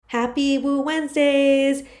Happy Woo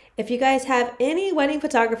Wednesdays! If you guys have any wedding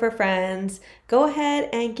photographer friends, go ahead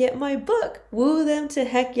and get my book, Woo Them to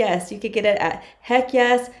Heck Yes. You can get it at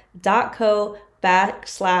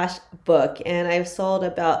heckyes.co/book. And I've sold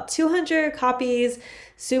about 200 copies.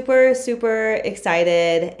 Super, super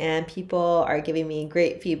excited. And people are giving me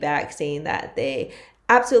great feedback saying that they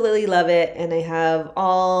absolutely love it. And I have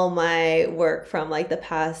all my work from like the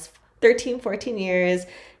past 13, 14 years.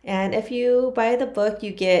 And if you buy the book,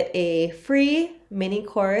 you get a free mini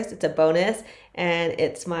course. It's a bonus, and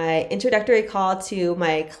it's my introductory call to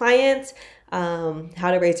my clients, how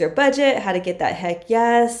to raise their budget, how to get that heck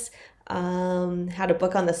yes, how to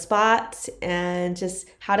book on the spot, and just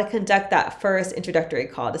how to conduct that first introductory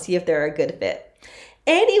call to see if they're a good fit.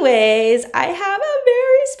 Anyways, I have a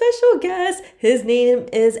very special guest. His name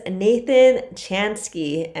is Nathan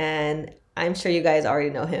Chanski, and I'm sure you guys already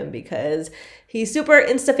know him because he's super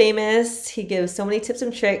Insta famous. He gives so many tips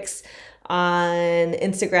and tricks on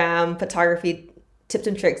Instagram, photography tips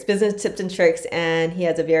and tricks, business tips and tricks, and he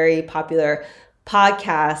has a very popular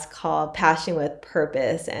podcast called Passion with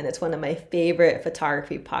Purpose, and it's one of my favorite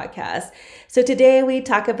photography podcasts. So today we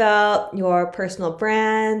talk about your personal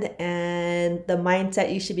brand and the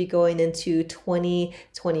mindset you should be going into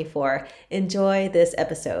 2024. Enjoy this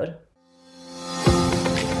episode.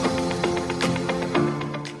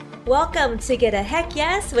 Welcome to Get a Heck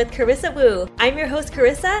Yes with Carissa Wu. I'm your host,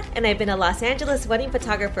 Carissa, and I've been a Los Angeles wedding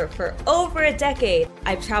photographer for over a decade.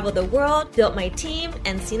 I've traveled the world, built my team,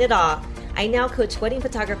 and seen it all. I now coach wedding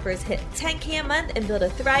photographers hit 10K a month and build a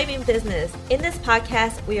thriving business. In this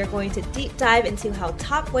podcast, we are going to deep dive into how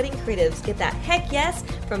top wedding creatives get that heck yes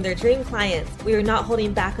from their dream clients. We are not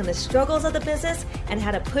holding back on the struggles of the business and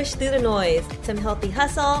how to push through the noise. Some healthy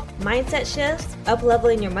hustle, mindset shifts,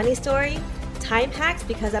 up-leveling your money story, time hacks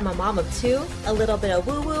because I'm a mom of two, a little bit of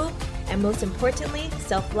woo-woo, and most importantly,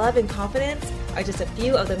 self-love and confidence are just a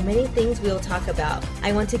few of the many things we will talk about.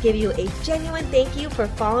 I want to give you a genuine thank you for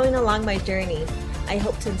following along my journey. I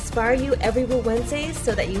hope to inspire you every Woo Wednesdays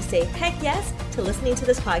so that you say heck yes to listening to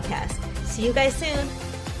this podcast. See you guys soon.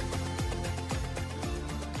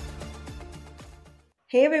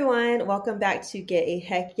 Hey everyone, welcome back to Get a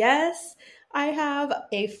Heck Yes. I have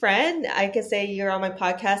a friend. I could say you're on my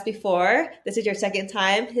podcast before. This is your second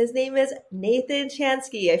time. His name is Nathan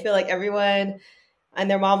Chanski. I feel like everyone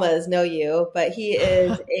and their mamas know you, but he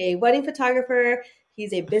is a wedding photographer.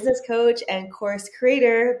 He's a business coach and course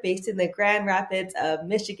creator based in the Grand Rapids of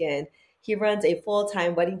Michigan. He runs a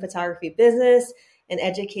full-time wedding photography business, an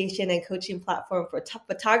education and coaching platform for top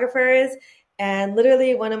photographers, and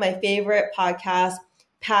literally one of my favorite podcasts,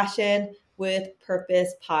 Passion with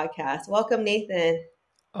Purpose podcast. Welcome, Nathan.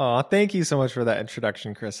 Oh, thank you so much for that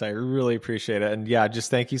introduction, Chris. I really appreciate it. And yeah, just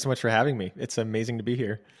thank you so much for having me. It's amazing to be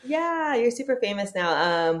here. Yeah, you're super famous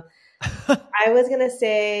now. I was going to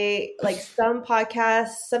say, like, some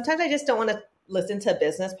podcasts, sometimes I just don't want to listen to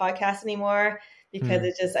business podcasts anymore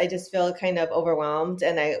because I just feel kind of overwhelmed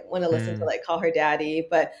and I want to listen to like Call Her Daddy.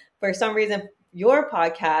 But for some reason, your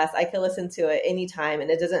podcast, I can listen to it anytime and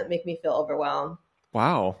it doesn't make me feel overwhelmed.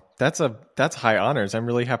 Wow. That's high honors. I'm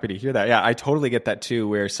really happy to hear that. Yeah, I totally get that too,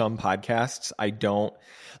 where some podcasts I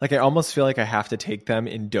almost feel like I have to take them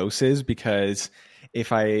in doses because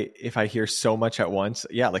if I hear so much at once,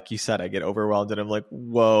 yeah, like you said, I get overwhelmed and I'm like,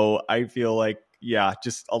 whoa, I feel like, yeah,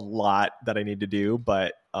 just a lot that I need to do.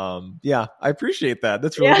 But yeah, I appreciate that.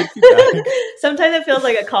 That's really good feedback. Sometimes it feels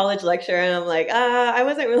like a college lecture and I'm like, I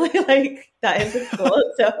wasn't really like that into school.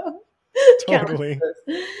 So totally.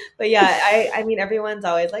 But yeah, I mean, everyone's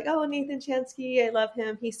always like, oh, Nathan Chanski, I love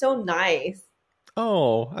him. He's so nice.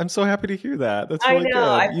 Oh, I'm so happy to hear that. That's really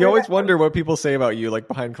good. You always wonder what people say about you, like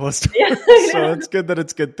behind closed doors. Yeah, so it's good that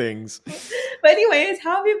it's good things. But anyways,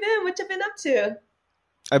 how have you been? What you been up to?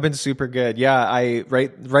 I've been super good. Yeah,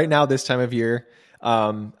 right now this time of year,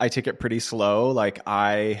 I take it pretty slow. Like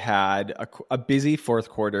I had a busy fourth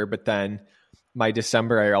quarter, but then my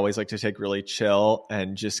December, I always like to take really chill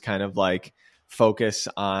and just kind of like focus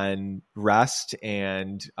on rest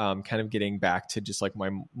and kind of getting back to just like my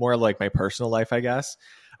personal life, I guess.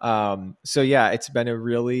 So yeah, it's been a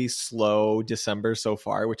really slow December so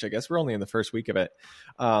far, which I guess we're only in the first week of it.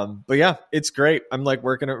 But yeah, it's great. I'm like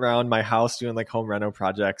working around my house doing like home reno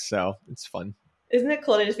projects. So it's fun. Isn't it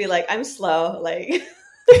cool to just be like, I'm slow? Like,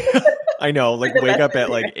 I know, like wake up at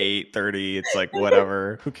like 8:30. It's like,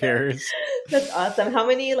 whatever, who cares? That's awesome. How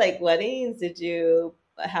many like weddings did you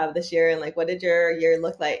have this year? And like, what did your year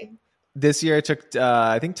look like? This year I took,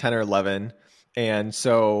 I think 10 or 11. And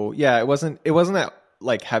so, yeah, it wasn't that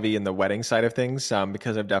like heavy in the wedding side of things,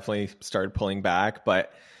 because I've definitely started pulling back,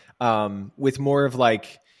 but with more of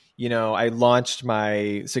like, I launched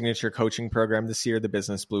my signature coaching program this year, the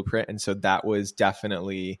Business Blueprint. And so that was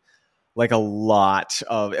definitely like a lot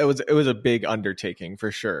of it was a big undertaking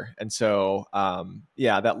for sure. And so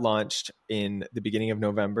yeah, that launched in the beginning of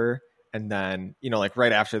November. And then, like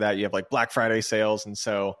right after that, you have like Black Friday sales.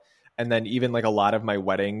 And then even like a lot of my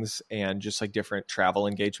weddings and just like different travel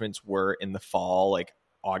engagements were in the fall, like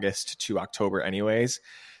August to October anyways.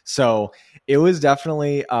 So it was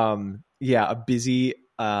definitely yeah, a busy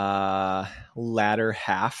latter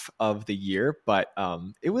half of the year, but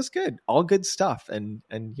it was good, all good stuff. And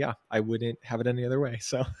yeah, I wouldn't have it any other way.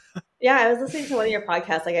 So Yeah, I was listening to one of your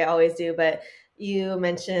podcasts like I always do, but you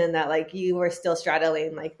mentioned that like you were still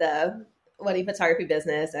straddling like the wedding photography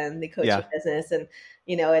business and the coaching yeah, business. And,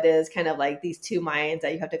 it is kind of like these two minds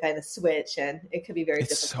that you have to kind of switch, and it could be very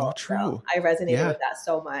it's so difficult. So true. I resonated Yeah. with that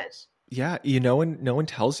so much. Yeah, no one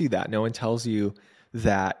tells you that. No one tells you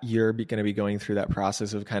that you're going to be going through that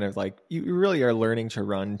process of kind of like you really are learning to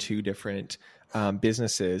run two different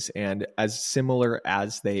businesses, and as similar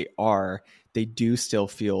as they are, they do still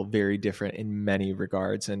feel very different in many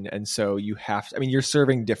regards. And so you have to, I mean, you're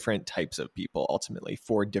serving different types of people ultimately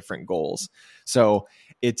for different goals. So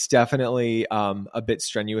it's definitely a bit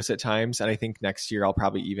strenuous at times, and I think next year I'll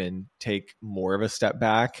probably even take more of a step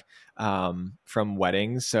back from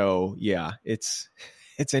weddings. So yeah, it's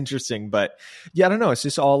interesting, but yeah, I don't know. It's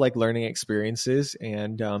just all like learning experiences,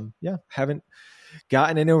 and yeah, haven't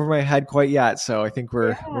gotten in over my head quite yet. So I think we're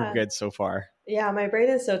Yeah. good so far. Yeah, my brain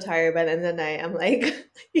is so tired by the end of the night. I'm like,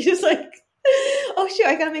 you just like, oh shoot,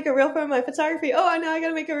 I gotta make a reel for my photography. Oh, I know I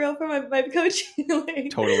gotta make a reel for my coaching. Like,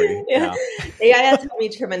 Totally. yeah, Yeah. AI has helped me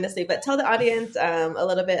tremendously. But tell the audience a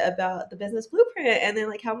little bit about the business blueprint, and then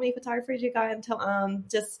like how many photographers you got, and tell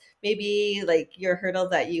just maybe like your hurdles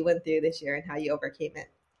that you went through this year and how you overcame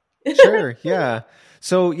it. Sure. Yeah.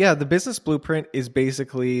 So yeah, the business blueprint is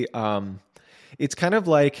basically it's kind of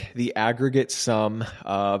like the aggregate sum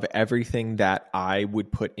of everything that I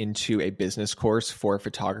would put into a business course for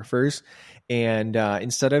photographers. And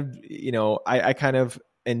instead of, I kind of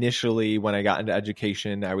initially, when I got into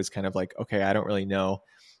education, I was kind of like, okay, I don't really know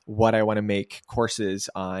what I want to make courses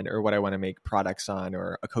on or what I want to make products on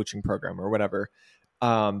or a coaching program or whatever.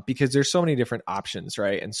 Because there's so many different options,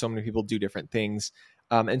 right? And so many people do different things.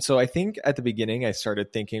 And so I think at the beginning, I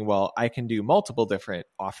started thinking, well, I can do multiple different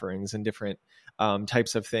offerings and different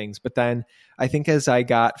types of things. But then I think as I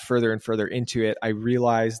got further and further into it, I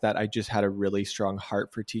realized that I just had a really strong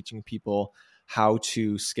heart for teaching people how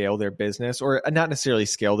to scale their business, or not necessarily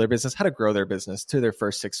scale their business, how to grow their business to their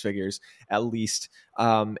first six figures at least.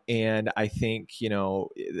 And I think,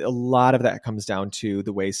 a lot of that comes down to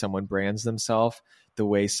the way someone brands themselves, the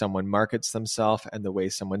way someone markets themselves, and the way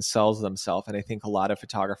someone sells themselves. And I think a lot of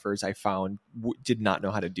photographers I found did not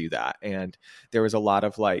know how to do that. And there was a lot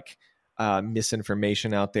of like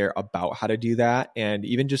misinformation out there about how to do that. And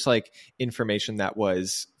even just like information that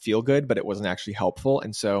was feel good, but it wasn't actually helpful.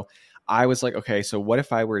 And so I was like, okay, so what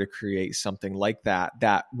if I were to create something like that,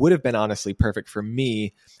 that would have been honestly perfect for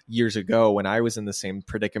me years ago when I was in the same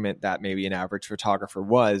predicament that maybe an average photographer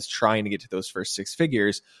was trying to get to those first six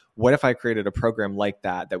figures. What if I created a program like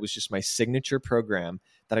that, that was just my signature program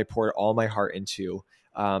that I poured all my heart into?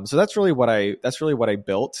 So that's really what I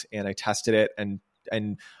built, and I tested it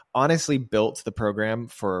and honestly built the program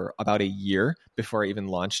for about a year before I even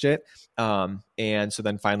launched it. And so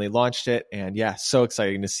then finally launched it, and yeah, so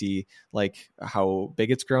exciting to see like how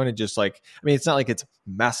big it's grown. And just like, I mean, it's not like it's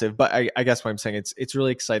massive, but I guess what I'm saying, it's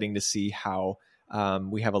really exciting to see how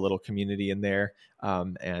we have a little community in there.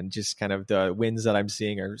 And just kind of the wins that I'm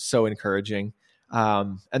seeing are so encouraging.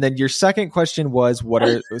 And then your second question was,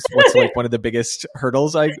 what's like one of the biggest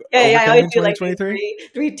hurdles I Yeah, yeah, I overcame always in do like these 2023?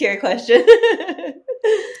 three tier question.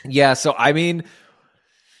 Yeah. So, I mean,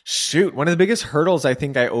 shoot, one of the biggest hurdles I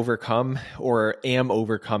think I overcome or am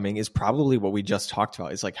overcoming is probably what we just talked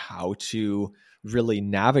about, is like how to really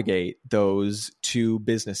navigate those two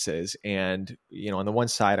businesses. And, on the one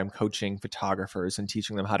side, I'm coaching photographers and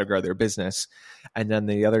teaching them how to grow their business. And then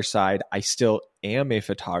the other side, I still am a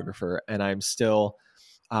photographer, and I'm still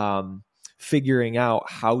figuring out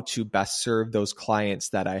how to best serve those clients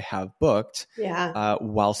that I have booked, Yeah.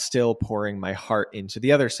 while still pouring my heart into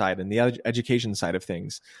the other side and the education side of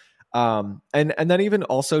things. And then even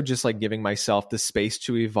also just like giving myself the space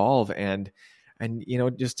to evolve and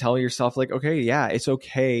just tell yourself like, okay, yeah, it's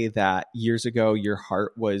okay that years ago your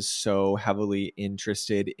heart was so heavily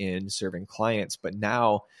interested in serving clients, but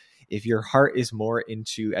now if your heart is more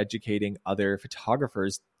into educating other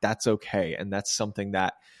photographers, that's okay. And that's something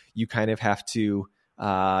that you kind of have to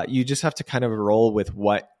you just have to kind of roll with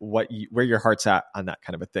where your heart's at on that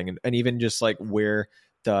kind of a thing. And even just like where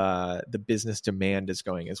the business demand is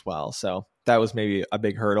going as well. So that was maybe a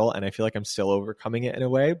big hurdle, and I feel like I'm still overcoming it in a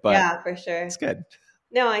way, but Yeah, for it's sure. good.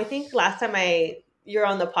 No, I think last time you're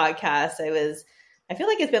on the podcast, I feel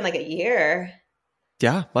like it's been like a year.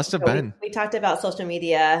 Yeah, must have So we, been. we talked about social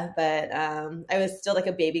media, but I was still like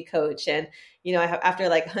a baby coach. And, I have, after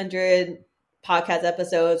like 100 podcast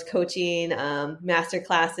episodes, coaching, master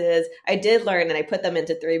classes, I did learn and I put them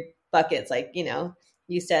into three buckets, like,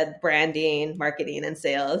 you said branding, marketing, and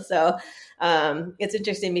sales. So it's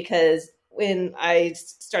interesting because when I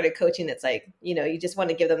started coaching, it's like, you just want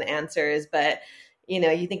to give them the answers, but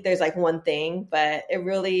you think there's like one thing, but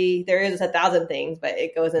there is 1,000 things, but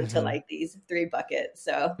it goes into Hmm. like these three buckets.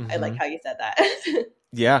 So I like Hmm. how you said that.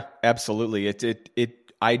 Yeah, absolutely.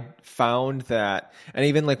 I found that, and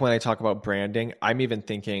even like when I talk about branding, I'm even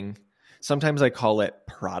thinking sometimes I call it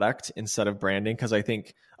product instead of branding, because I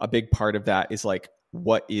think a big part of that is like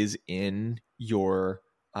what is in your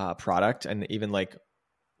product, and even like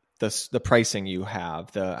the pricing you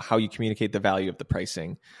have, the how you communicate the value of the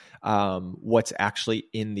pricing, what's actually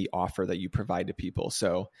in the offer that you provide to people.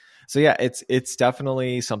 So yeah, it's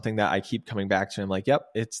definitely something that I keep coming back to. I'm like, yep,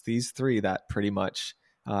 it's these three that pretty much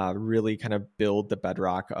really kind of build the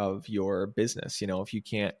bedrock of your business. If you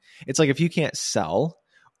can't, it's like if you can't sell,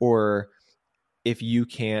 or if you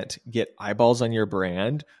can't get eyeballs on your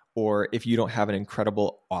brand, or if you don't have an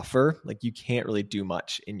incredible offer, like you can't really do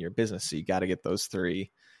much in your business. So you got to get those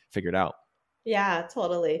three figured out. Yeah,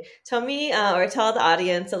 totally. Tell me or tell the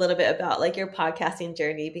audience a little bit about like your podcasting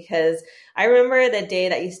journey, because I remember the day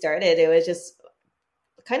that you started, it was just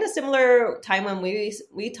kind of similar time when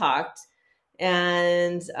we talked,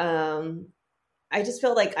 and I just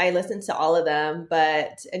feel like I listened to all of them,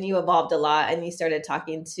 and you evolved a lot, and you started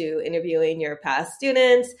talking to interviewing your past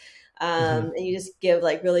students, Mm-hmm. and you just give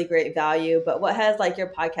like really great value. But what has like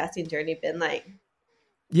your podcasting journey been like?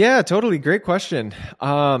 Yeah, totally. Great question.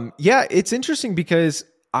 Yeah, it's interesting because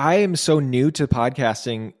I am so new to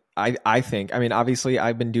podcasting. I think, I mean, obviously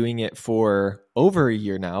I've been doing it for over a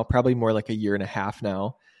year now, probably more like a year and a half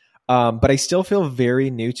now. But I still feel very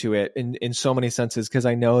new to it in so many senses, because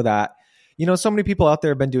I know that, so many people out there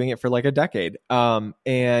have been doing it for like a decade.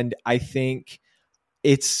 And I think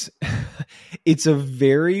it's it's a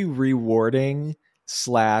very rewarding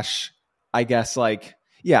slash, I guess, like,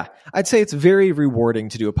 yeah, I'd say it's very rewarding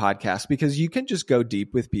to do a podcast, because you can just go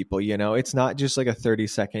deep with people. It's not just like a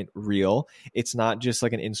 30-second reel. It's not just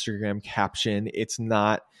like an Instagram caption. It's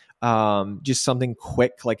not just something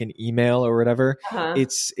quick like an email or whatever. Uh-huh.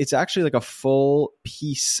 It's actually like a full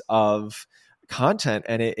piece of content,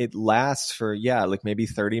 and it lasts for, yeah, like maybe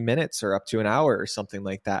 30 minutes or up to an hour or something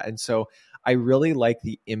like that. And so I really like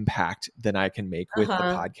the impact that I can make with the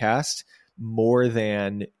Uh-huh. podcast, more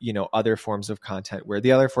than, other forms of content, where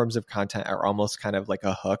the other forms of content are almost kind of like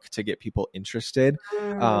a hook to get people interested.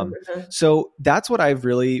 Mm, Um, uh-huh. so that's what I've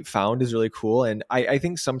really found is really cool. And I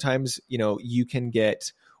think sometimes, you can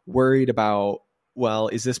get worried about, well,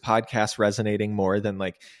 is this podcast resonating more than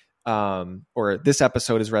like, or this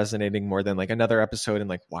episode is resonating more than like another episode, and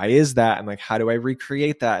like, why is that, and like, how do I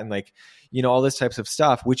recreate that, and like, all this types of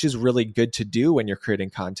stuff, which is really good to do when you're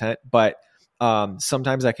creating content. But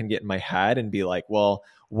sometimes I can get in my head and be like, well,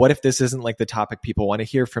 what if this isn't like the topic people want to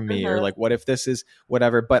hear from me, or Uh-huh. like, what if this is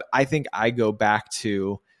whatever. But I think I go back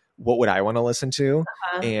to, what would I want to listen to,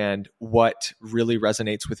 Uh-huh. and what really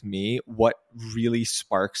resonates with me, what really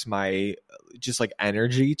sparks my just like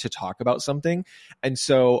energy to talk about something. And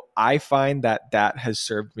so I find that that has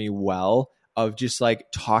served me well, of just like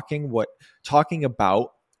talking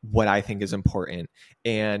about what I think is important,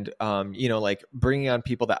 and like bringing on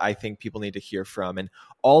people that I think people need to hear from, and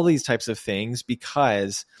all these types of things,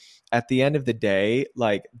 because at the end of the day,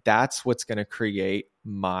 like, that's what's going to create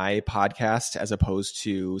my podcast as opposed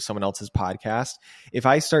to someone else's podcast. If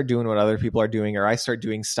I start doing what other people are doing, or I start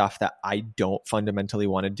doing stuff that I don't fundamentally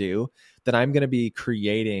want to do, then I'm going to be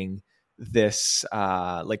creating this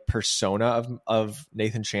like persona of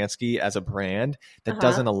Nathan Chanski as a brand that Uh-huh.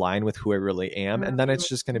 doesn't align with who I really am. And then it's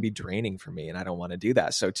just going to be draining for me, and I don't want to do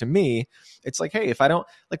that. So to me, it's like, hey, if I don't,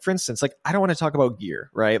 like, for instance, like, I don't want to talk about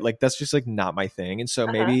gear, right? Like, that's just like not my thing. And so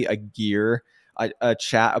Uh-huh. maybe a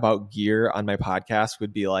chat about gear on my podcast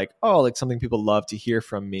would be like, oh, like something people love to hear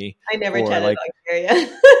from me. I never Or chatted like, about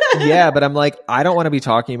area. yeah, but I'm like, I don't want to be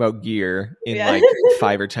talking about gear in Yeah. like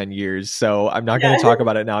 5 or 10 years. So I'm not going Yeah. to talk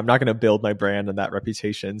about it now. I'm not going to build my brand and that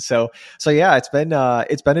reputation. So yeah, it's been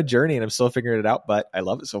a journey, and I'm still figuring it out, but I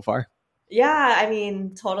love it so far. Yeah, I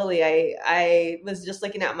mean, totally. I was just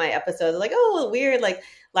looking at my episodes, like, oh, weird. Like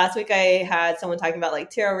last week I had someone talking about like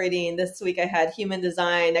tarot reading. This week I had human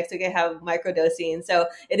design. Next week I have microdosing. So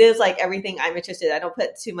it is like everything I'm interested in. I don't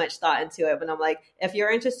put too much thought into it, but I'm like, if you're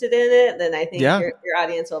interested in it, then I think Yeah. your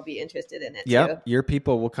audience will be interested in it too. Yep. Your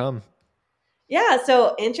people will come. Yeah,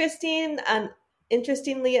 so interesting.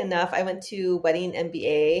 Interestingly enough, I went to Wedding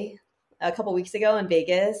MBA a couple weeks ago in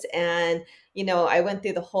Vegas, and I went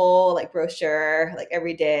through the whole like brochure like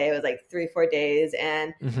every day. It was like 3, 4 days,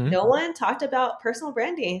 and Hmm. no one talked about personal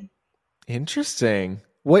branding. Interesting.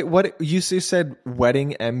 Wait, what you said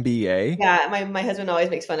wedding MBA? Yeah, my husband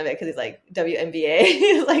always makes fun of it because he's like WNBA.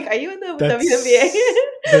 He's like, "Are you in the That's that's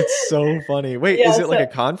WNBA?" so funny. Wait, Yeah, is it like so a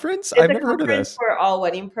conference? it's I've a never heard of conference this. for all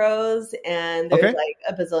wedding pros, and there's Okay. like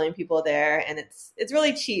a bazillion people there, and it's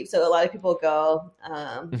really cheap. So a lot of people go,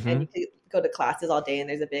 and Hmm. you could go to classes all day, and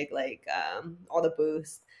there's a big like all the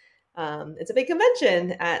booths. It's a big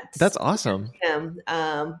convention at That's awesome. him.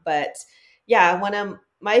 But yeah, one of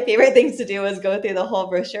my favorite things to do was go through the whole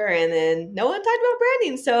brochure, and then no one talked about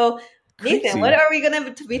branding. So Nathan, what Crazy. are we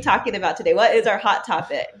going to be talking about today? What is our hot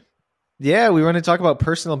topic? Yeah, we want to talk about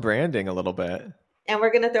personal branding a little bit. And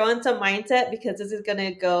we're going to throw in some mindset because this is going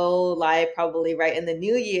to go live probably right in the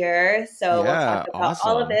new year. So we'll talk Yeah, about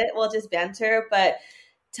all of awesome. it. We'll just banter. But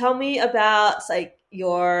tell me about like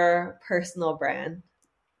your personal brand.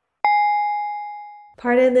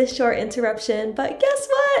 Pardon this short interruption, but guess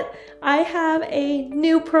what? I have a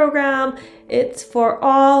new program. It's for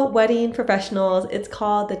all wedding professionals. It's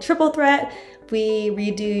called the Triple Threat. We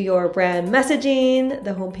redo your brand messaging,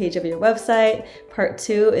 the homepage of your website. Part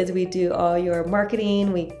 2 is we do all your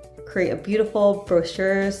marketing. We create a beautiful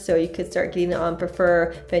brochure so you could start getting on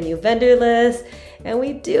prefer venue vendor list. And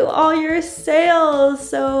we do all your sales.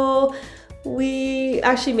 So we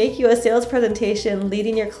actually make you a sales presentation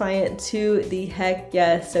leading your client to the heck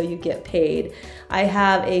yes so you get paid. I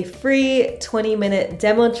have a free 20-minute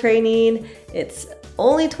demo training. It's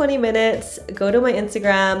only 20 minutes. Go to my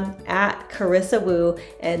Instagram at Carissa Wu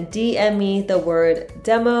and DM me the word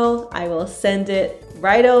demo. I will send it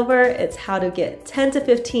right over. It's how to get 10 to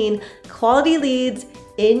 15 quality leads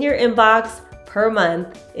in your inbox per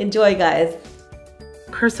month. Enjoy, guys.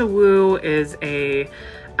 Carissa Wu is a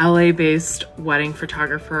LA-based wedding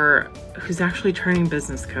photographer who's actually turning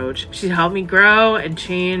business coach. She helped me grow and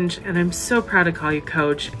change, and I'm so proud to call you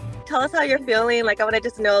coach. Tell us how you're feeling. Like, I want to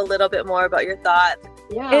just know a little bit more about your thoughts.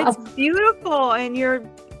 Yeah. It's beautiful, and you're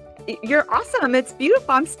awesome. It's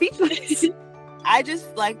beautiful. I'm speechless. I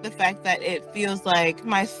just like the fact that it feels like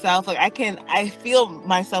myself. Like I feel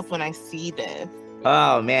myself when I see this.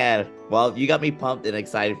 Oh man. Well, you got me pumped and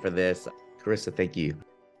excited for this. Carissa, thank you.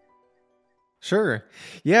 Sure.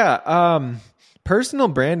 Yeah. Personal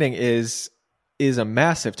branding is a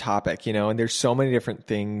massive topic, and there's so many different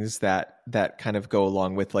things that kind of go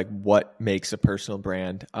along with like what makes a personal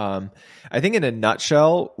brand. I think in a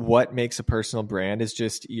nutshell, what makes a personal brand is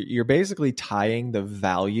just you're basically tying the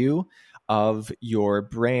value of your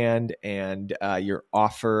brand and your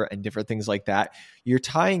offer and different things like that. You're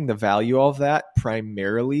tying the value of that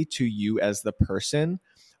primarily to you as the person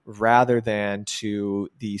rather than to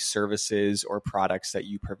the services or products that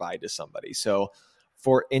you provide to somebody. So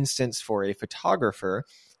for instance, for a photographer,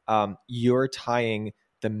 you're tying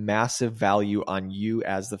the massive value on you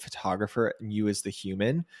as the photographer and you as the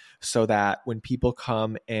human, so that when people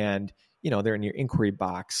come and they're in your inquiry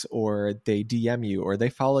box or they DM you or they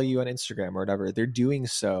follow you on Instagram or whatever, they're doing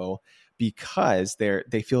so because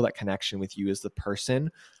they feel that connection with you as the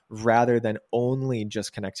person, rather than only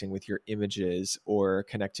just connecting with your images or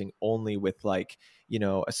connecting only with like,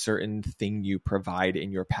 a certain thing you provide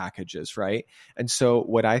in your packages, right? And so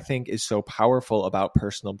what I think is so powerful about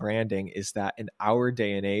personal branding is that in our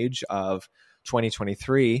day and age of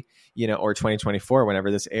 2023, or 2024, whenever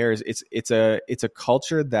this airs, it's a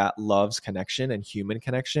culture that loves connection and human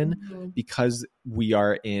connection, because we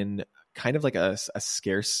are in kind of like a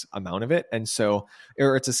scarce amount of it. And so,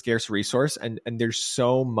 or it's a scarce resource. And there's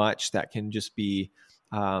so much that can just be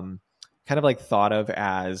kind of like thought of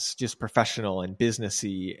as just professional and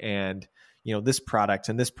businessy and, this product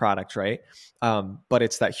and this product, right? But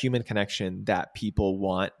it's that human connection that people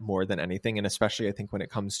want more than anything. And especially I think when it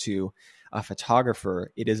comes to a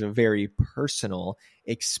photographer, it is a very personal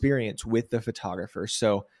experience with the photographer.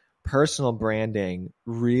 So personal branding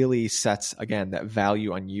really sets, again, that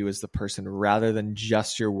value on you as the person rather than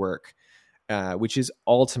just your work, which is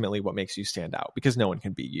ultimately what makes you stand out, because no one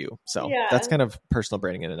can beat you. So that's kind of personal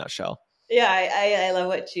branding in a nutshell. Yeah, I love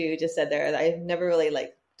what you just said there. I've never really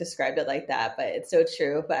like described it like that, but it's so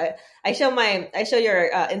true. But I show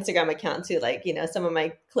your Instagram account to like, some of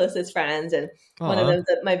my closest friends, and one of Aw. them's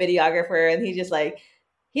my videographer, and he's just like,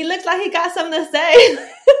 he looks like he got something to say.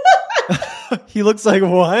 He looks like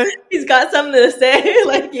what? He's got something to say.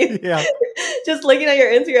 Like you, Yeah. just looking at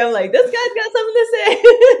your Instagram, like this guy's got something to say.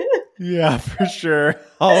 Yeah, for sure.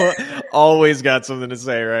 Always got something to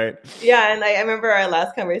say, right? Yeah, and I remember our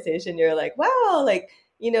last conversation. You're like, wow, like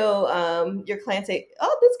your clients say,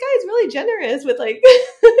 oh, this guy's really generous with like,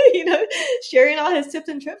 sharing all his tips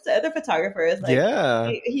and trips to other photographers. Like,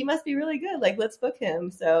 Yeah. he must be really good. Like, let's book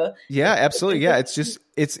him. So Yeah, absolutely. Yeah, it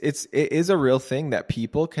is a real thing that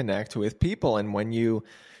people connect with people, and when you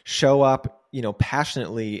show up,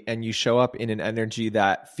 passionately, and you show up in an energy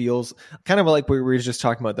that feels kind of like we were just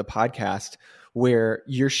talking about the podcast, where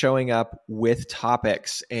you're showing up with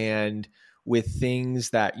topics and with things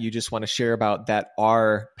that you just want to share about that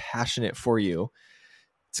are passionate for you,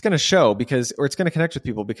 it's going to show or it's going to connect with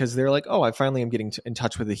people because they're like, oh, I finally am getting in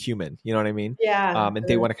touch with a human. You know what I mean? yeah, And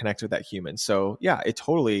they want to connect with that human. So yeah, it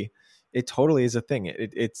totally is a thing.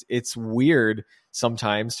 It's weird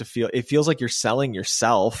sometimes to feel, it feels like you're selling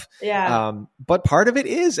yourself. yeah, But part of it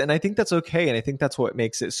is, and I think that's okay. And I think that's what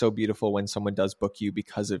makes it so beautiful when someone does book you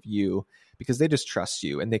because of you, because they just trust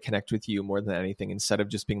you and they connect with you more than anything, instead of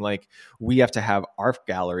just being like, we have to have our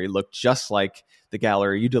gallery look just like the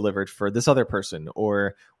gallery you delivered for this other person,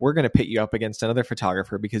 or we're going to pit you up against another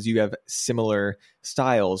photographer because you have similar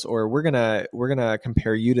styles, or we're going to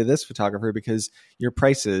compare you to this photographer because your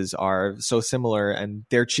prices are so similar and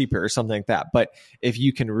they're cheaper or something like that. But if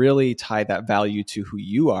you can really tie that value to who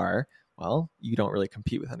you are, well, you don't really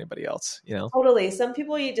compete with anybody else, totally. Some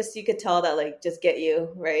people you could tell that like just get you,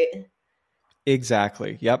 right?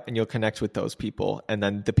 Exactly. Yep. And you'll connect with those people. And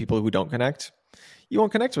then the people who don't connect, you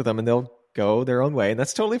won't connect with them and they'll go their own way. And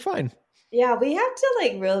that's totally fine. Yeah, we have to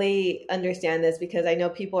like really understand this, because I know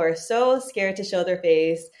people are so scared to show their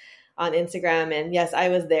face on Instagram. And yes, I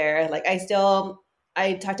was there. Like I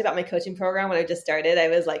talked about my coaching program when I just started. I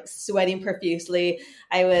was like sweating profusely.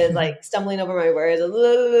 I was like stumbling over my words. And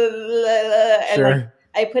Sure. like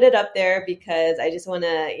I put it up there because I just want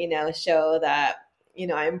to, show that,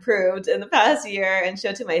 I improved in the past year, and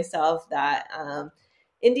show to myself that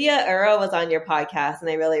India Ura was on your podcast, and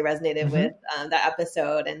I really resonated with that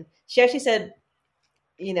episode. And she actually said,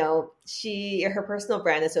 her personal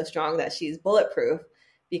brand is so strong that she's bulletproof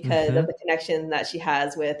because of the connection that she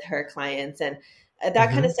has with her clients. And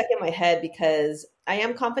that kind of stuck in my head, because I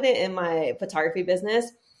am confident in my photography business,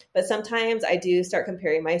 but sometimes I do start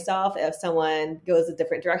comparing myself if someone goes a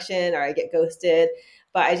different direction or I get ghosted.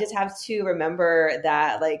 But I just have to remember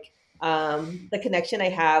that like the connection I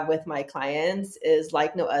have with my clients is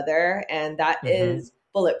like no other. And that is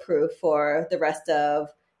bulletproof for the rest of,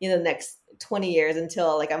 the next 20 years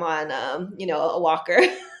until like I'm on, a walker.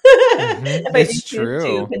 If I do choose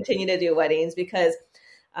to continue to do weddings, because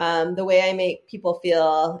the way I make people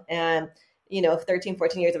feel, and 13,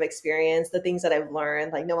 14 years of experience, the things that I've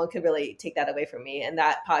learned, like no one could really take that away from me. And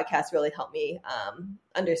that podcast really helped me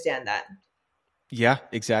understand that. Yeah,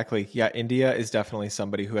 exactly. Yeah, India is definitely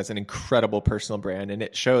somebody who has an incredible personal brand, and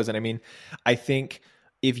it shows. And I mean, I think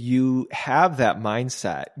if you have that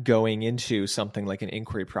mindset going into something like an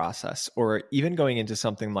inquiry process, or even going into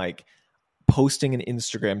something like posting an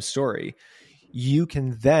Instagram story, you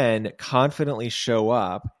can then confidently show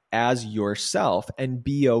up as yourself and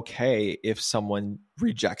be okay if someone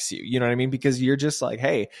rejects you. You know what I mean? Because you're just like,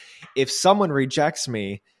 hey, if someone rejects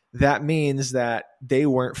me, that means that they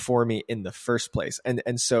weren't for me in the first place.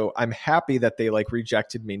 And so I'm happy that they like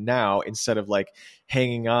rejected me now instead of like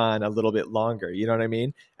hanging on a little bit longer. You know what I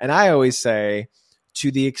mean? And I always say,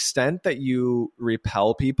 to the extent that you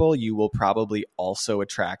repel people, you will probably also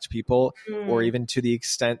attract people, or even to the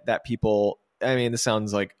extent that people, I mean, this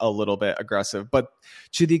sounds like a little bit aggressive, but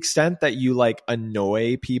to the extent that you like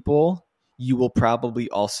annoy people, you will probably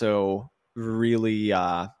also really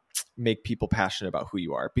make people passionate about who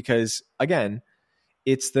you are. Because again,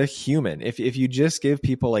 it's the human. If you just give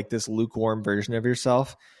people like this lukewarm version of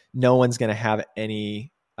yourself, no one's going to have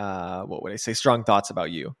any, what would I say, strong thoughts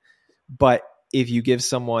about you. But if you give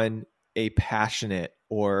someone a passionate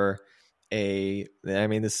or I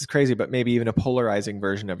mean, this is crazy, but maybe even a polarizing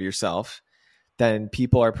version of yourself, then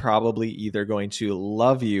people are probably either going to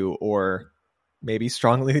love you or maybe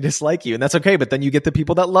strongly dislike you. And that's okay. But then you get the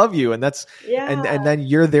people that love you, and that's, and then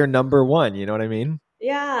you're their number one. You know what I mean?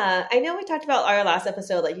 Yeah. I know we talked about our last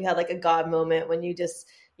episode, like you had like a God moment when you just,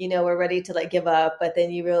 were ready to like give up, but then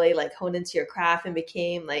you really like honed into your craft and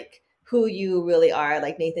became like who you really are,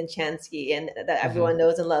 like Nathan Chanski, and that everyone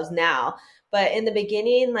knows and loves now. But in the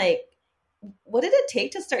beginning, like what did it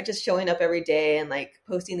take to start just showing up every day and like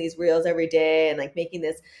posting these reels every day and like making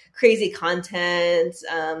this crazy content?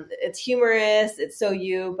 It's humorous, it's so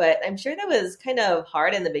you, but I'm sure that was kind of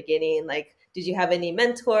hard in the beginning. Like, did you have any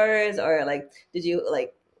mentors, or like, did you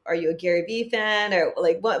like, are you a Gary Vee fan, or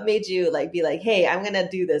like, what made you like be like, hey, I'm gonna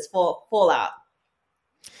do this full out?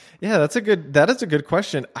 Yeah, that is a good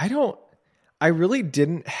question. I really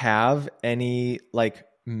didn't have any like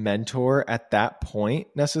mentor at that point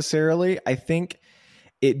necessarily. I think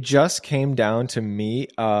it just came down to me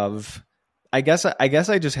of, I guess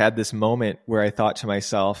I just had this moment where I thought to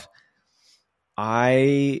myself,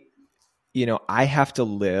 I, I have to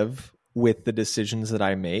live with the decisions that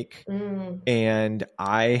I make, and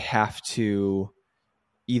I have to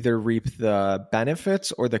either reap the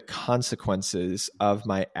benefits or the consequences of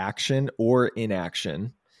my action or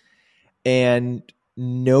inaction. And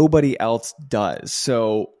nobody else does.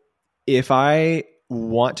 So if I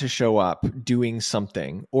want to show up doing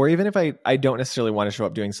something, or even if I don't necessarily want to show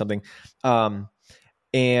up doing something,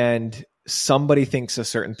 and somebody thinks a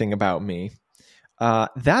certain thing about me,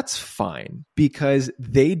 that's fine, because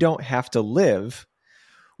they don't have to live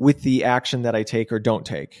with the action that I take or don't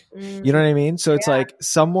take. You know what I mean? So it's like,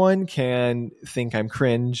 someone can think I'm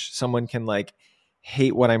cringe. Someone can like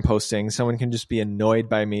hate what I'm posting. Someone can just be annoyed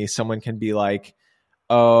by me. Someone can be like,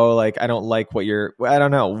 oh, like, I don't like I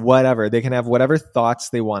don't know, whatever. They can have whatever thoughts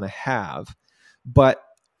they want to have. But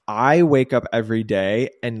I wake up every day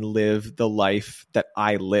and live the life that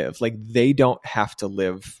I live. Like, they don't have to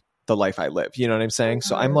live the life I live. You know what I'm saying?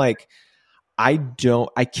 So I'm like, I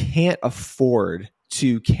can't afford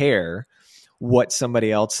to care what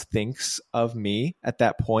somebody else thinks of me at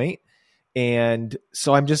that point. And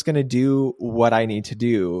so I'm just going to do what I need to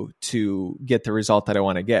do to get the result that I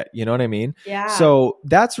want to get. You know what I mean? Yeah. So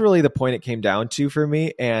that's really the point it came down to for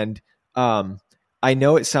me. And I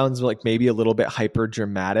know it sounds like maybe a little bit hyper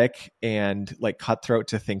dramatic and like cutthroat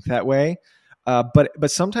to think that way.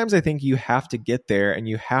 But sometimes I think you have to get there, and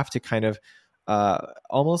you have to kind of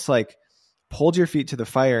almost like hold your feet to the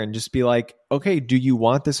fire and just be like, okay, do you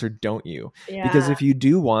want this or don't you? Yeah. Because if you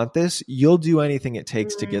do want this, you'll do anything it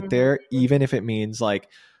takes to get there, even if it means like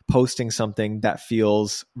posting something that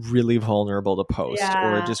feels really vulnerable to post,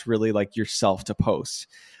 or just really like yourself to post.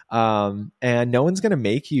 And no one's going to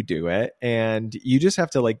make you do it. And you just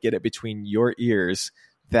have to like get it between your ears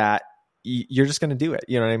that you're just going to do it.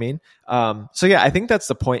 You know what I mean? So yeah, I think that's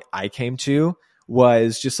the point I came to,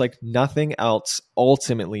 was just like, nothing else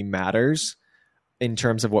ultimately matters in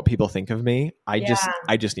terms of what people think of me. I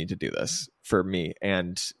just need to do this for me.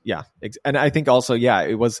 And yeah. And I think also, yeah,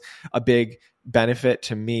 it was a big benefit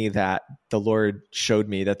to me that the Lord showed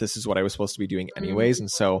me that this is what I was supposed to be doing anyways.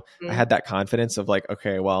 And so I had that confidence of like,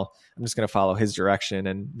 okay, well, I'm just going to follow his direction,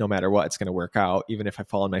 and no matter what, it's going to work out, even if I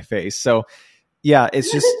fall on my face. So yeah,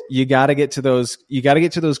 it's just, you got to get to those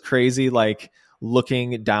crazy, like,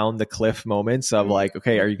 looking down the cliff moments of like,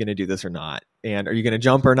 okay, are you going to do this or not? And are you going to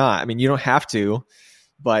jump or not? I mean, you don't have to,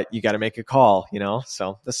 but you got to make a call,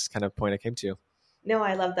 So this is kind of the point I came to. No,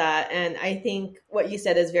 I love that. And I think what you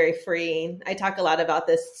said is very freeing. I talk a lot about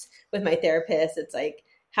this with my therapist. It's like,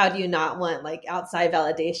 how do you not want like outside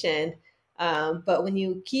validation? But when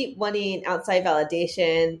you keep wanting outside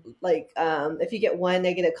validation, like if you get one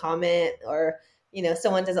negative comment, or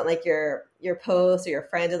someone doesn't like your post, or your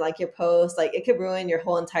friend doesn't like your post, like it could ruin your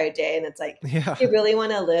whole entire day. And it's like, do you really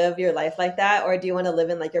want to live your life like that? Or do you want to live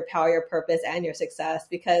in like your power, your purpose, and your success?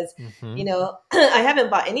 Because, I haven't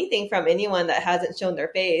bought anything from anyone that hasn't shown their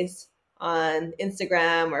face on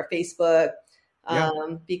Instagram or Facebook,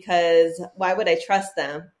 because why would I trust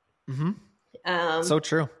them? So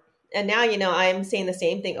true. And now, I'm saying the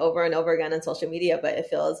same thing over and over again on social media, but it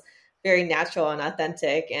feels very natural and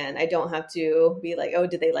authentic. And I don't have to be like, oh,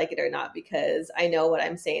 did they like it or not? Because I know what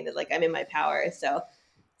I'm saying is like, I'm in my power. So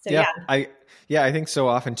yeah. I think so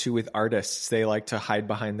often too with artists, they like to hide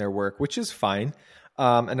behind their work, which is fine.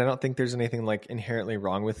 And I don't think there's anything like inherently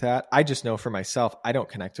wrong with that. I just know for myself, I don't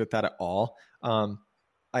connect with that at all.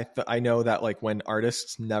 I know that like when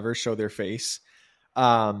artists never show their face,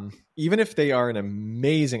 even if they are an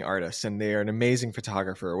amazing artist and they are an amazing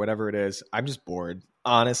photographer or whatever it is, I'm just bored.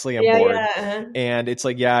 Honestly, I'm bored. And it's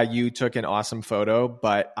like, yeah, you took an awesome photo,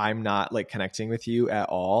 but I'm not like connecting with you at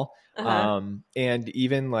all. And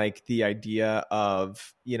even like the idea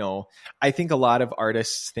of, I think a lot of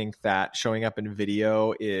artists think that showing up in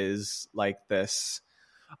video is like this,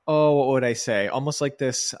 what would I say? Almost like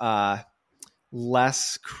this,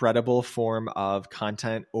 less credible form of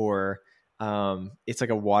content, or it's like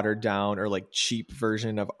a watered down or like cheap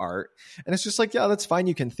version of art. And it's just like, yeah, that's fine.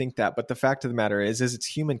 You can think that. But the fact of the matter is it's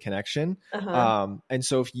human connection. And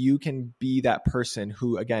so if you can be that person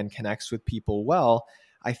who, again, connects with people well,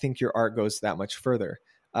 I think your art goes that much further.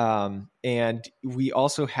 And we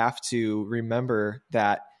also have to remember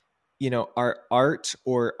that, our art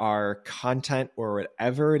or our content or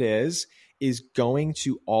whatever it is going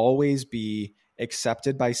to always be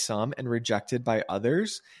accepted by some and rejected by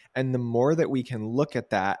others. And the more that we can look at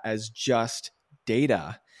that as just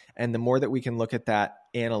data, and the more that we can look at that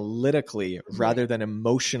analytically rather than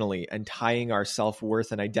emotionally and tying our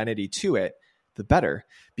self-worth and identity to it, the better,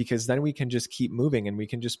 because then we can just keep moving and we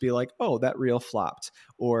can just be like, oh, that reel flopped,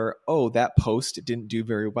 or, oh, that post didn't do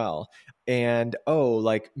very well. And, oh,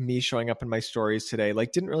 like me showing up in my stories today,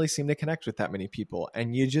 like didn't really seem to connect with that many people.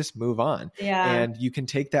 And you just move on. Yeah. And you can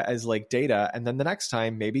take that as like data. And then the next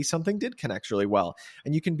time, maybe something did connect really well.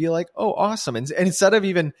 And you can be like, oh, awesome. And instead of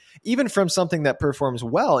even from something that performs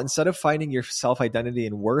well, instead of finding your self-identity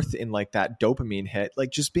and worth in like that dopamine hit,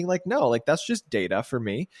 like just being like, no, like that's just data for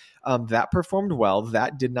me. That performed well.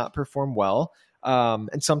 That did not perform well.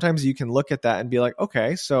 And sometimes you can look at that and be like,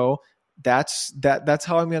 okay, so that's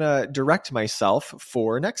how I'm going to direct myself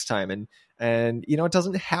for next time. And, it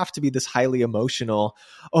doesn't have to be this highly emotional,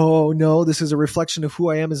 oh no, this is a reflection of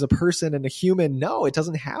who I am as a person and a human. No, it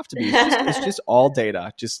doesn't have to be. It's just all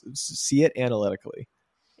data. Just see it analytically.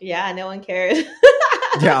 Yeah. No one cares.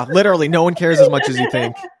 Yeah, literally. No one cares as much as you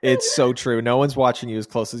think. It's so true. No one's watching you as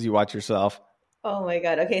close as you watch yourself. Oh my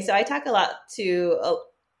God. Okay. So I talk a lot to a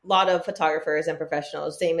lot of photographers and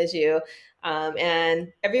professionals, same as you.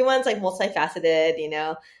 And everyone's like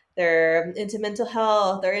multifaceted, they're into mental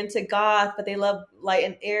health, they're into goth, but they love light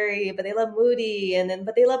and airy, but they love moody,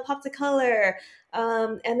 but they love pop to color.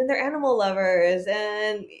 And then they're animal lovers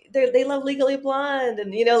and they love Legally Blonde.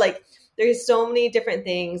 And, there's so many different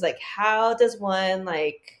things. Like, how does one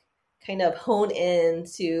like kind of hone in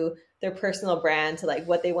to their personal brand, to like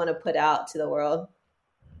what they want to put out to the world?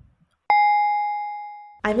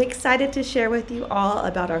 I'm excited to share with you all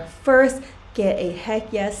about our first Get a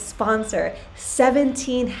Heck Yes sponsor,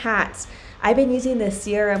 17 Hats. I've been using this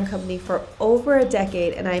CRM company for over a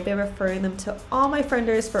decade, and I've been referring them to all my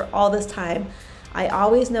frienders for all this time. I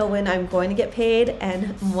always know when I'm going to get paid,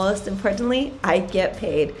 and most importantly, I get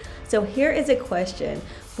paid. So here is a question.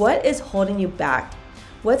 What is holding you back?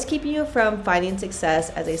 What's keeping you from finding success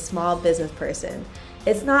as a small business person?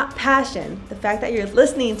 It's not passion. The fact that you're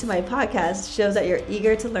listening to my podcast shows that you're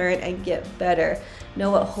eager to learn and get better.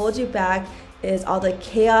 No, what holds you back is all the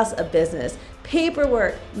chaos of business,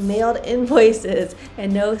 paperwork, mailed invoices,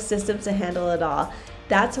 and no systems to handle it all.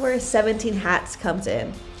 That's where 17 Hats comes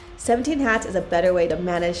in. 17 Hats is a better way to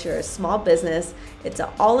manage your small business. It's an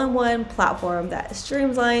all-in-one platform that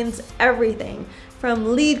streamlines everything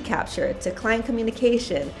from lead capture to client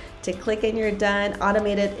communication to click and you're done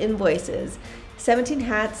automated invoices. 17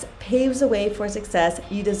 Hats paves the way for success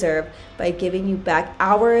you deserve by giving you back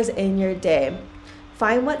hours in your day.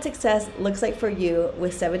 Find what success looks like for you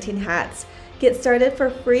with 17 Hats. Get started for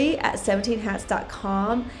free at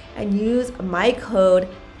 17hats.com and use my code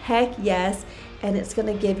HECKYES, and it's going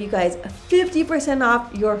to give you guys 50%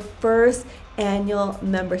 off your first annual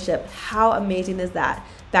membership. How amazing is that?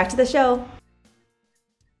 Back to the show.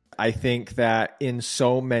 I think that in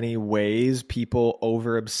so many ways, people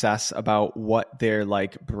over obsess about what their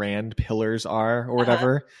like brand pillars are or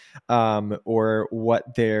whatever, or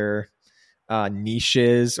what their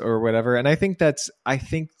niches or whatever. And I think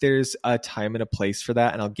there's a time and a place for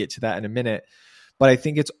that. And I'll get to that in a minute. But I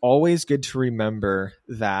think it's always good to remember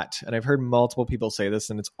that, and I've heard multiple people say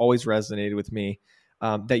this and it's always resonated with me,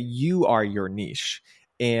 that you are your niche.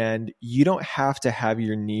 And you don't have to have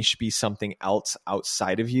your niche be something else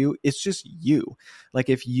outside of you. It's just you. Like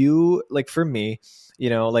if you, like for me,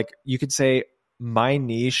 like you could say my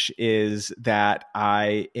niche is that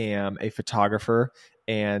I am a photographer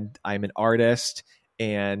and I'm an artist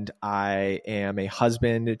and I am a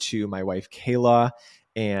husband to my wife, Kayla,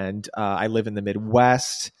 and I live in the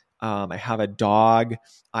Midwest. I have a dog.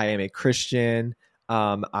 I am a Christian.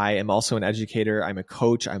 I am also an educator. I'm a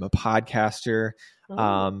coach. I'm a podcaster.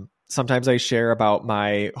 Sometimes I share about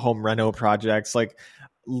my home reno projects, like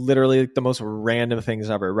literally the most random things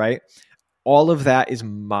ever, right? All of that is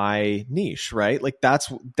my niche, right? Like that's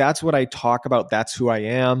what I talk about. That's who I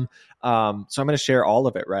am. So I'm going to share all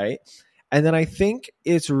of it, right? And then I think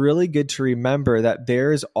it's really good to remember that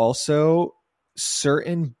there's also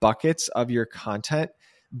certain buckets of your content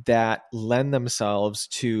that lend themselves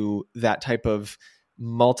to that type of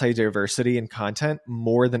multi-diversity in content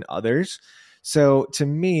more than others. So to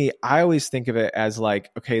me, I always think of it as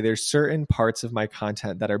like, okay, there's certain parts of my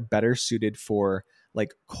content that are better suited for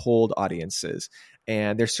like cold audiences.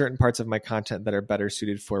 And there's certain parts of my content that are better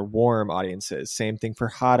suited for warm audiences. Same thing for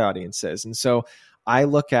hot audiences. And so I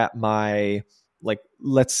look at my, like,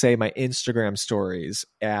 let's say my Instagram stories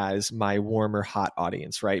as my warm or hot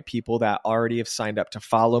audience, right? People that already have signed up to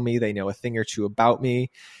follow me, they know a thing or two about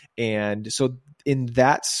me. And so in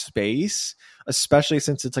that space, especially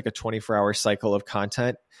since it's like a 24-hour cycle of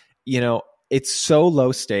content, it's so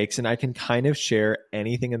low stakes and I can kind of share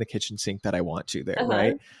anything in the kitchen sink that I want to there,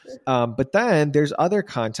 right? But then there's other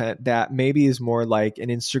content that maybe is more like an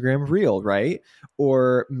Instagram reel, right?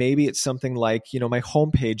 Or maybe it's something like, my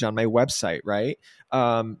homepage on my website, right?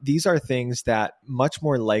 These are things that much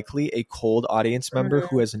more likely a cold audience member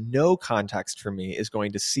who has no context for me is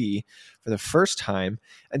going to see for the first time.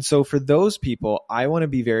 And so for those people, I want to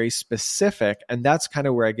be very specific. And that's kind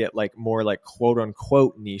of where I get like more like quote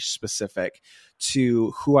unquote niche specific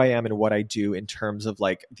to who I am and what I do in terms of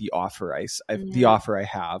like the offer the offer I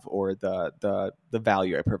have or the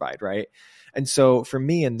value I provide, right? And so for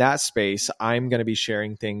me in that space, I'm going to be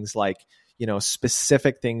sharing things like,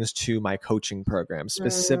 specific things to my coaching program,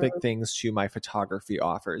 specific things to my photography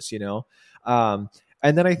offers,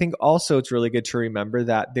 and then I think also it's really good to remember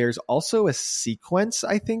that there's also a sequence,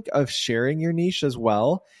 I think, of sharing your niche as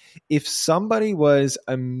well. If somebody was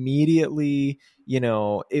immediately,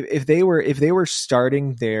 if they were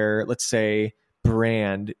starting their, let's say,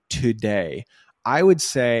 brand today, I would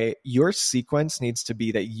say your sequence needs to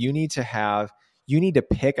be that you need to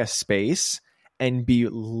pick a space and be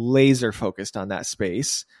laser focused on that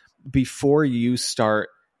space before you start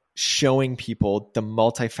showing people the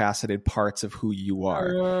multifaceted parts of who you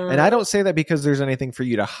are. And I don't say that because there's anything for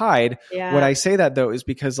you to hide. Yeah. What I say that though is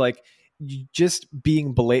because like just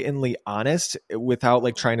being blatantly honest without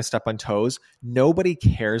like trying to step on toes, nobody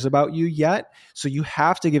cares about you yet. So you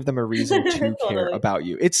have to give them a reason to care about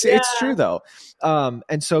you. It's true though.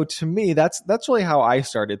 And so to me, that's really how I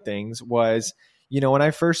started things was, when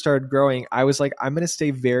I first started growing, I was like, I'm going to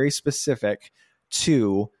stay very specific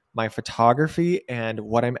to my photography and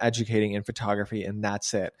what I'm educating in photography, and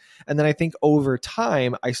that's it. And then I think over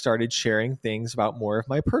time, I started sharing things about more of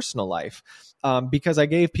my personal life because I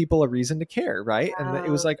gave people a reason to care, right? Wow. And it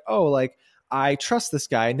was like, oh, like I trust this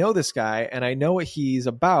guy, I know this guy, and I know what he's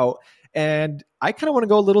about. And I kind of want to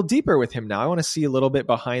go a little deeper with him now. I want to see a little bit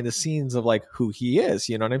behind the scenes of like who he is.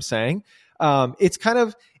 You know what I'm saying? It's kind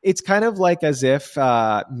of like as if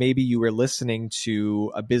maybe you were listening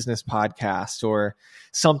to a business podcast or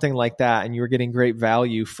something like that, and you were getting great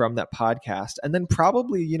value from that podcast. And then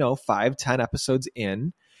probably, 5-10 episodes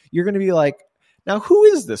in, you're going to be like, now, who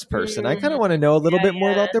is this person? I kind of want to know a little bit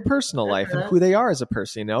more about their personal life and who they are as a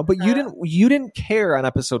person, but you didn't care on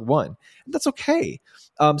episode 1. And that's okay.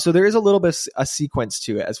 So there is a little bit a sequence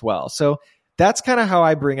to it as well. So that's kind of how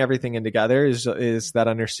I bring everything in together is that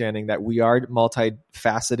understanding that we are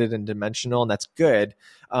multifaceted and dimensional, and that's good.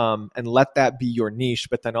 And let that be your niche.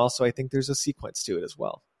 But then also I think there's a sequence to it as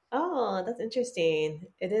well. Oh, that's interesting.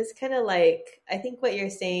 It is kind of like, I think what you're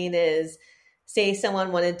saying is, say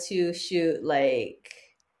someone wanted to shoot like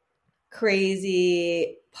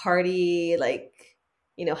crazy party, like,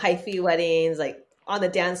 hyphy weddings, like on the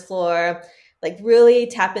dance floor, like really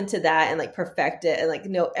tap into that and like perfect it and like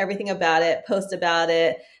know everything about it, post about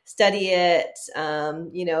it, study it.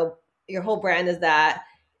 Your whole brand is that,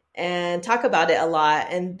 and talk about it a lot.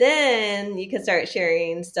 And then you can start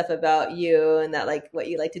sharing stuff about you and that, like what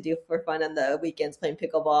you like to do for fun on the weekends, playing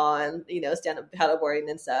pickleball and, stand-up paddleboarding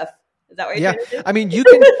and stuff. Is that what you're trying to do? I mean,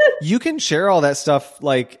 you can share all that stuff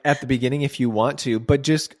like at the beginning if you want to, but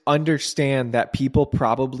just understand that people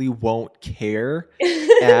probably won't care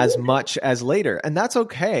as much as later. And that's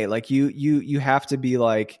okay. Like you have to be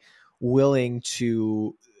like willing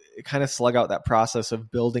to kind of slug out that process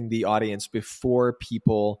of building the audience before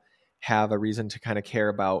people have a reason to kind of care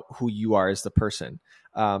about who you are as the person.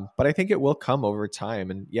 But I think it will come over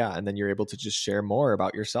time, and then you're able to just share more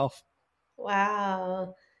about yourself.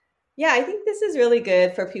 Wow. Yeah, I think this is really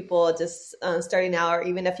good for people just starting out, or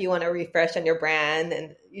even if you want to refresh on your brand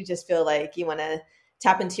and you just feel like you want to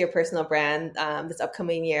tap into your personal brand this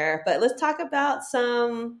upcoming year. But let's talk about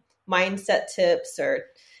some mindset tips or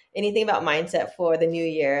anything about mindset for the new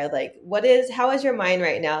year. Like, how is your mind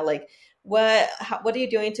right now? Like, what are you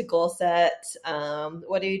doing to goal set?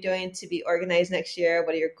 What are you doing to be organized next year?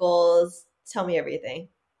 What are your goals? Tell me everything.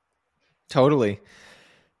 Totally.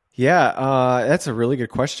 Yeah, that's a really good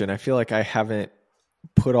question. I feel like I haven't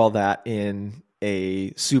put all that in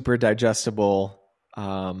a super digestible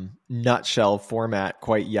nutshell format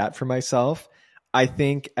quite yet for myself. I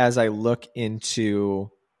think as I look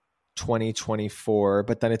into 2024,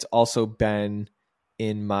 but then it's also been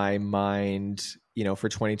in my mind, for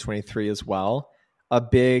 2023 as well, a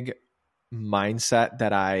big mindset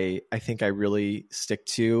that I think I really stick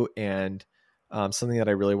to, and something that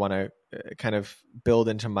I really want to kind of build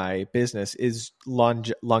into my business is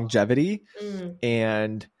longevity.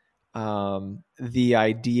 And the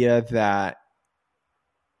idea that,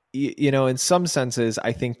 in some senses,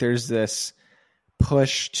 I think there's this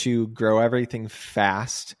push to grow everything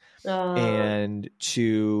fast and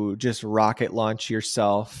to just rocket launch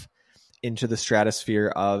yourself into the stratosphere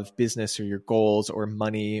of business or your goals or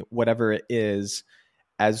money, whatever it is,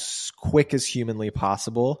 as quick as humanly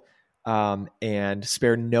possible, and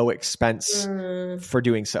spare no expense for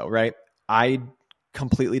doing so, right? I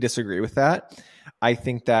completely disagree with that. I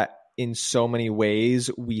think that in so many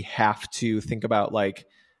ways we have to think about like,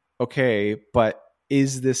 okay, but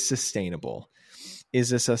is this sustainable? Is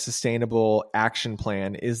this a sustainable action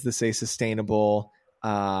plan? Is this a sustainable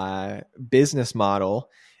business model?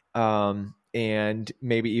 And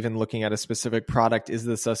maybe even looking at a specific product, is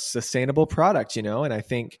this a sustainable product? And I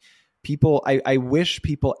think I wish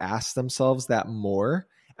people asked themselves that more.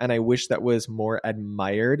 And I wish that was more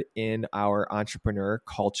admired in our entrepreneur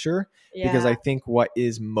culture, because I think what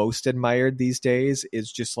is most admired these days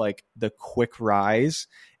is just like the quick rise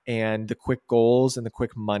and the quick goals and the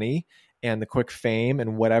quick money and the quick fame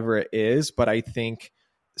and whatever it is. But I think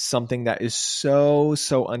something that is so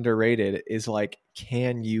underrated is like,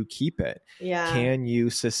 can you keep it? Can you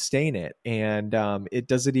sustain it? And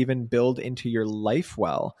does it even build into your life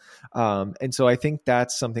well? And so I think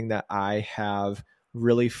that's something that I have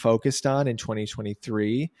really focused on in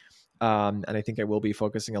 2023. And I think I will be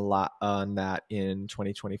focusing a lot on that in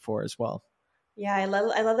 2024 as well. Yeah, I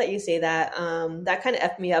love that you say that. That kind of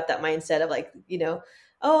effed me up, that mindset of like,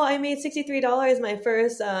 oh, I made $63 my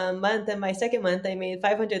first month, and my second month I made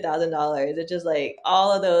 $500,000. It's just like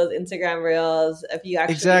all of those Instagram reels. If you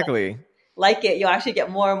actually like it, you'll actually get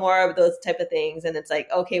more and more of those type of things. And it's like,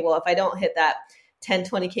 okay, well, if I don't hit that 10,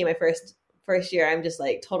 20K my first year, I'm just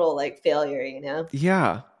like total like failure,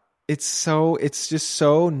 Yeah. It's just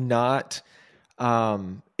so not,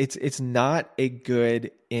 it's not a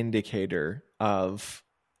good indicator of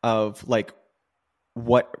like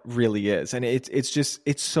what really is. And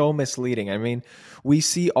it's so misleading. I mean, we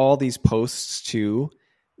see all these posts too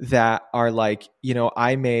that are like,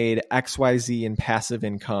 I made XYZ in passive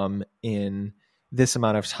income in this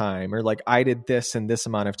amount of time, or like I did this in this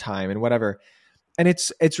amount of time and whatever. And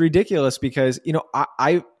it's ridiculous because,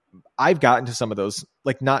 I've gotten to some of those,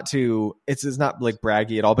 like it's not like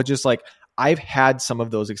braggy at all, but just like I've had some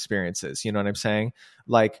of those experiences, you know what I'm saying?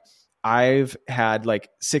 Like I've had like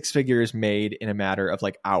 6 figures made in a matter of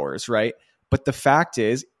like hours, right? But the fact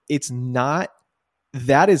is,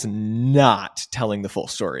 that is not telling the full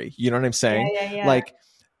story. You know what I'm saying? Yeah. Like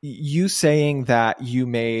you saying that you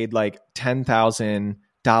made like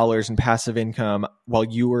 $10,000 in passive income while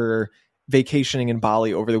you were vacationing in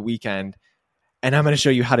Bali over the weekend, and I'm going to show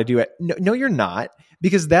you how to do it. No, you're not,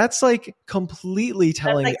 because that's like completely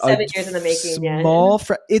telling that's like 7 years in the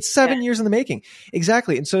making. It's 7 years in the making.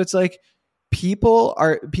 Exactly. And so it's like people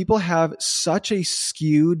have such a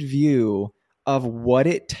skewed view of what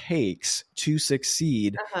it takes to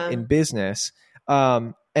succeed in business.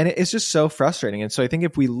 And it's just so frustrating. And so I think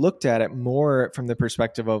if we looked at it more from the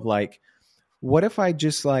perspective of like, what if I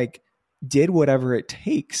just like did whatever it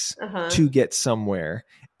takes to get somewhere,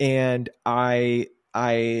 and I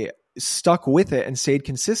stuck with it and stayed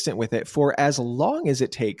consistent with it for as long as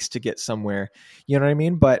it takes to get somewhere. You know what I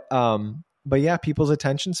mean? But yeah, people's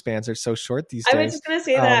attention spans are so short these days. I was just going to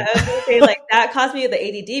say that. I was going to say like that caused me the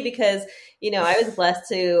ADD because, I was blessed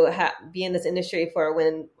to be in this industry for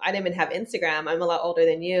when I didn't even have Instagram. I'm a lot older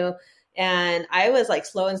than you. And I was like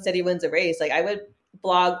slow and steady wins a race. Like I would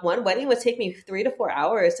blog. One wedding would take me 3 to 4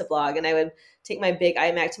 hours to blog. And I would take my big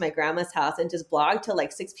iMac to my grandma's house and just blog till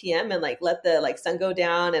like 6 p.m. and like let the like sun go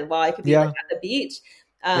down. And while I could be like at the beach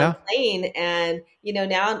playing. And,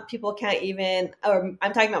 now people can't even, or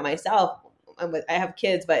I'm talking about myself. I have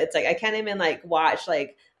kids, but it's like, I can't even like watch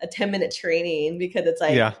like a 10-minute training because it's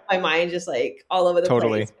like my mind just like all over the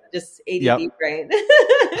place, just ADD brain.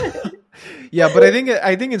 Yeah. But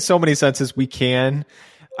I think in so many senses we can,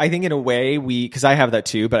 I think in a way because I have that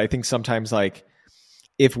too, but I think sometimes like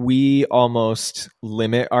if we almost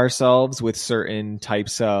limit ourselves with certain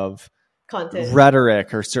types of content,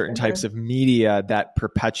 rhetoric, or certain types of media that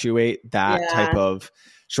perpetuate that type of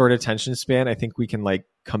short attention span, I think we can like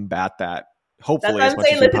combat that. Hopefully, that's what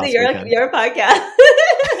I'm saying. Listen to your podcast.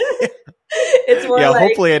 It's more yeah, like,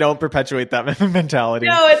 hopefully I don't perpetuate that mentality.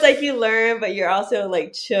 no, it's like you learn, but you're also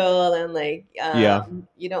like chill and like, Yeah.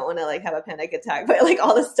 you don't want to like have a panic attack, but like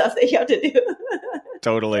all the stuff that you have to do.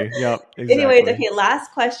 Totally. Yep. Exactly. Anyways, okay,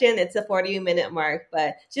 last question. It's a 40-minute mark,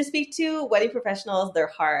 but just speak to wedding professionals, their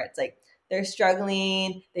hearts. Like they're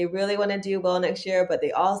struggling. They really want to do well next year, but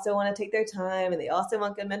they also want to take their time and they also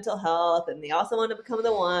want good mental health and they also want to become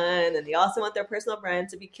the one and they also want their personal brand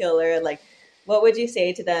to be killer. Like, what would you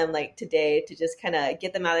say to them like today to just kind of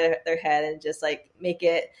get them out of their head and just like make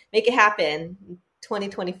it happen in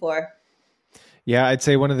 2024? Yeah, I'd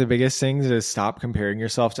say one of the biggest things is stop comparing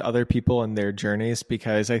yourself to other people and their journeys,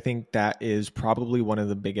 because I think that is probably one of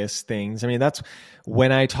the biggest things. I mean, that's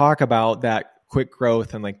when I talk about that quick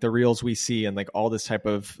growth and like the reels we see and like all this type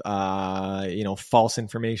of, false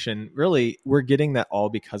information, really, we're getting that all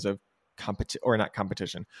because of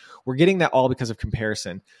competition. We're getting that all because of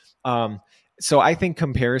comparison. So I think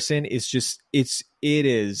comparison is just, it's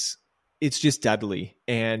just deadly,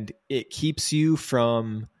 and it keeps you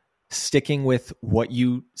from sticking with what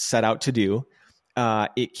you set out to do.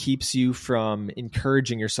 It keeps you from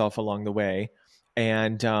encouraging yourself along the way.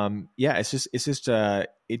 And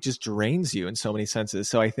it just drains you in so many senses.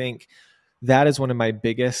 So I think that is one of my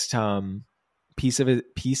biggest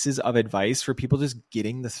pieces of advice for people just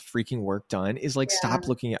getting this freaking work done is like, stop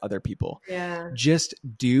looking at other people. Yeah. Just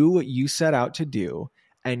do what you set out to do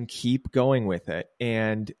and keep going with it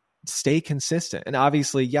and stay consistent. And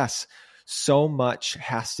obviously, yes, so much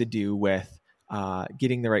has to do with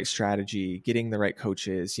getting the right strategy, getting the right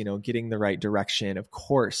coaches, getting the right direction. Of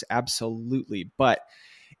course, absolutely. But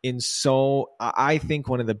I think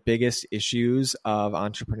one of the biggest issues of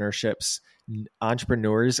entrepreneurs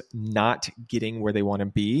not getting where they want to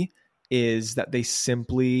be is that they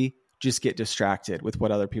simply just get distracted with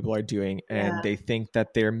what other people are doing, and they think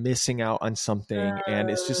that they're missing out on something. And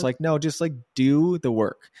it's just like, no, just like do the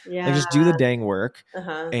work. Like just do the dang work.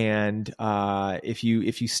 And if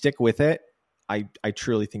you stick with it, I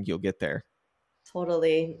truly think you'll get there.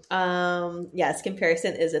 Totally. Yes,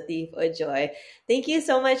 comparison is a thief of joy. Thank you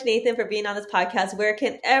so much, Nathan, for being on this podcast. Where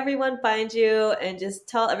can everyone find you? And just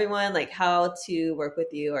tell everyone like how to work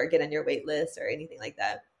with you or get on your wait list or anything like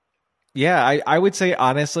that. Yeah, I would say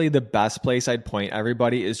honestly, the best place I'd point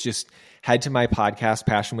everybody is just head to my podcast,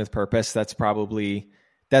 Passion with Purpose.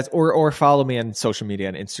 Or follow me on social media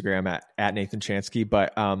on Instagram at Nathan Chanski.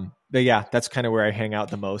 But yeah, that's kind of where I hang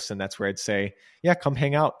out the most. And that's where I'd say, yeah, come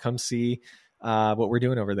hang out, come see what we're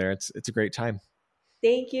doing over there. It's a great time.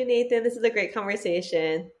 Thank you, Nathan. This is a great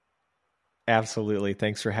conversation. Absolutely.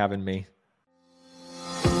 Thanks for having me.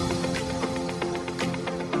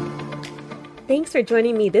 Thanks for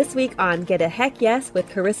joining me this week on Get a Heck Yes with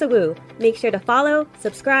Carissa Wu. Make sure to follow,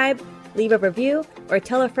 subscribe, leave a review, or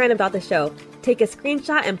tell a friend about the show. Take a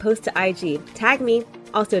screenshot and post to IG. Tag me.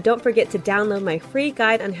 Also, don't forget to download my free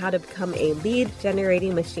guide on how to become a lead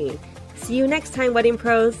generating machine. See you next time, wedding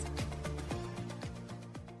pros.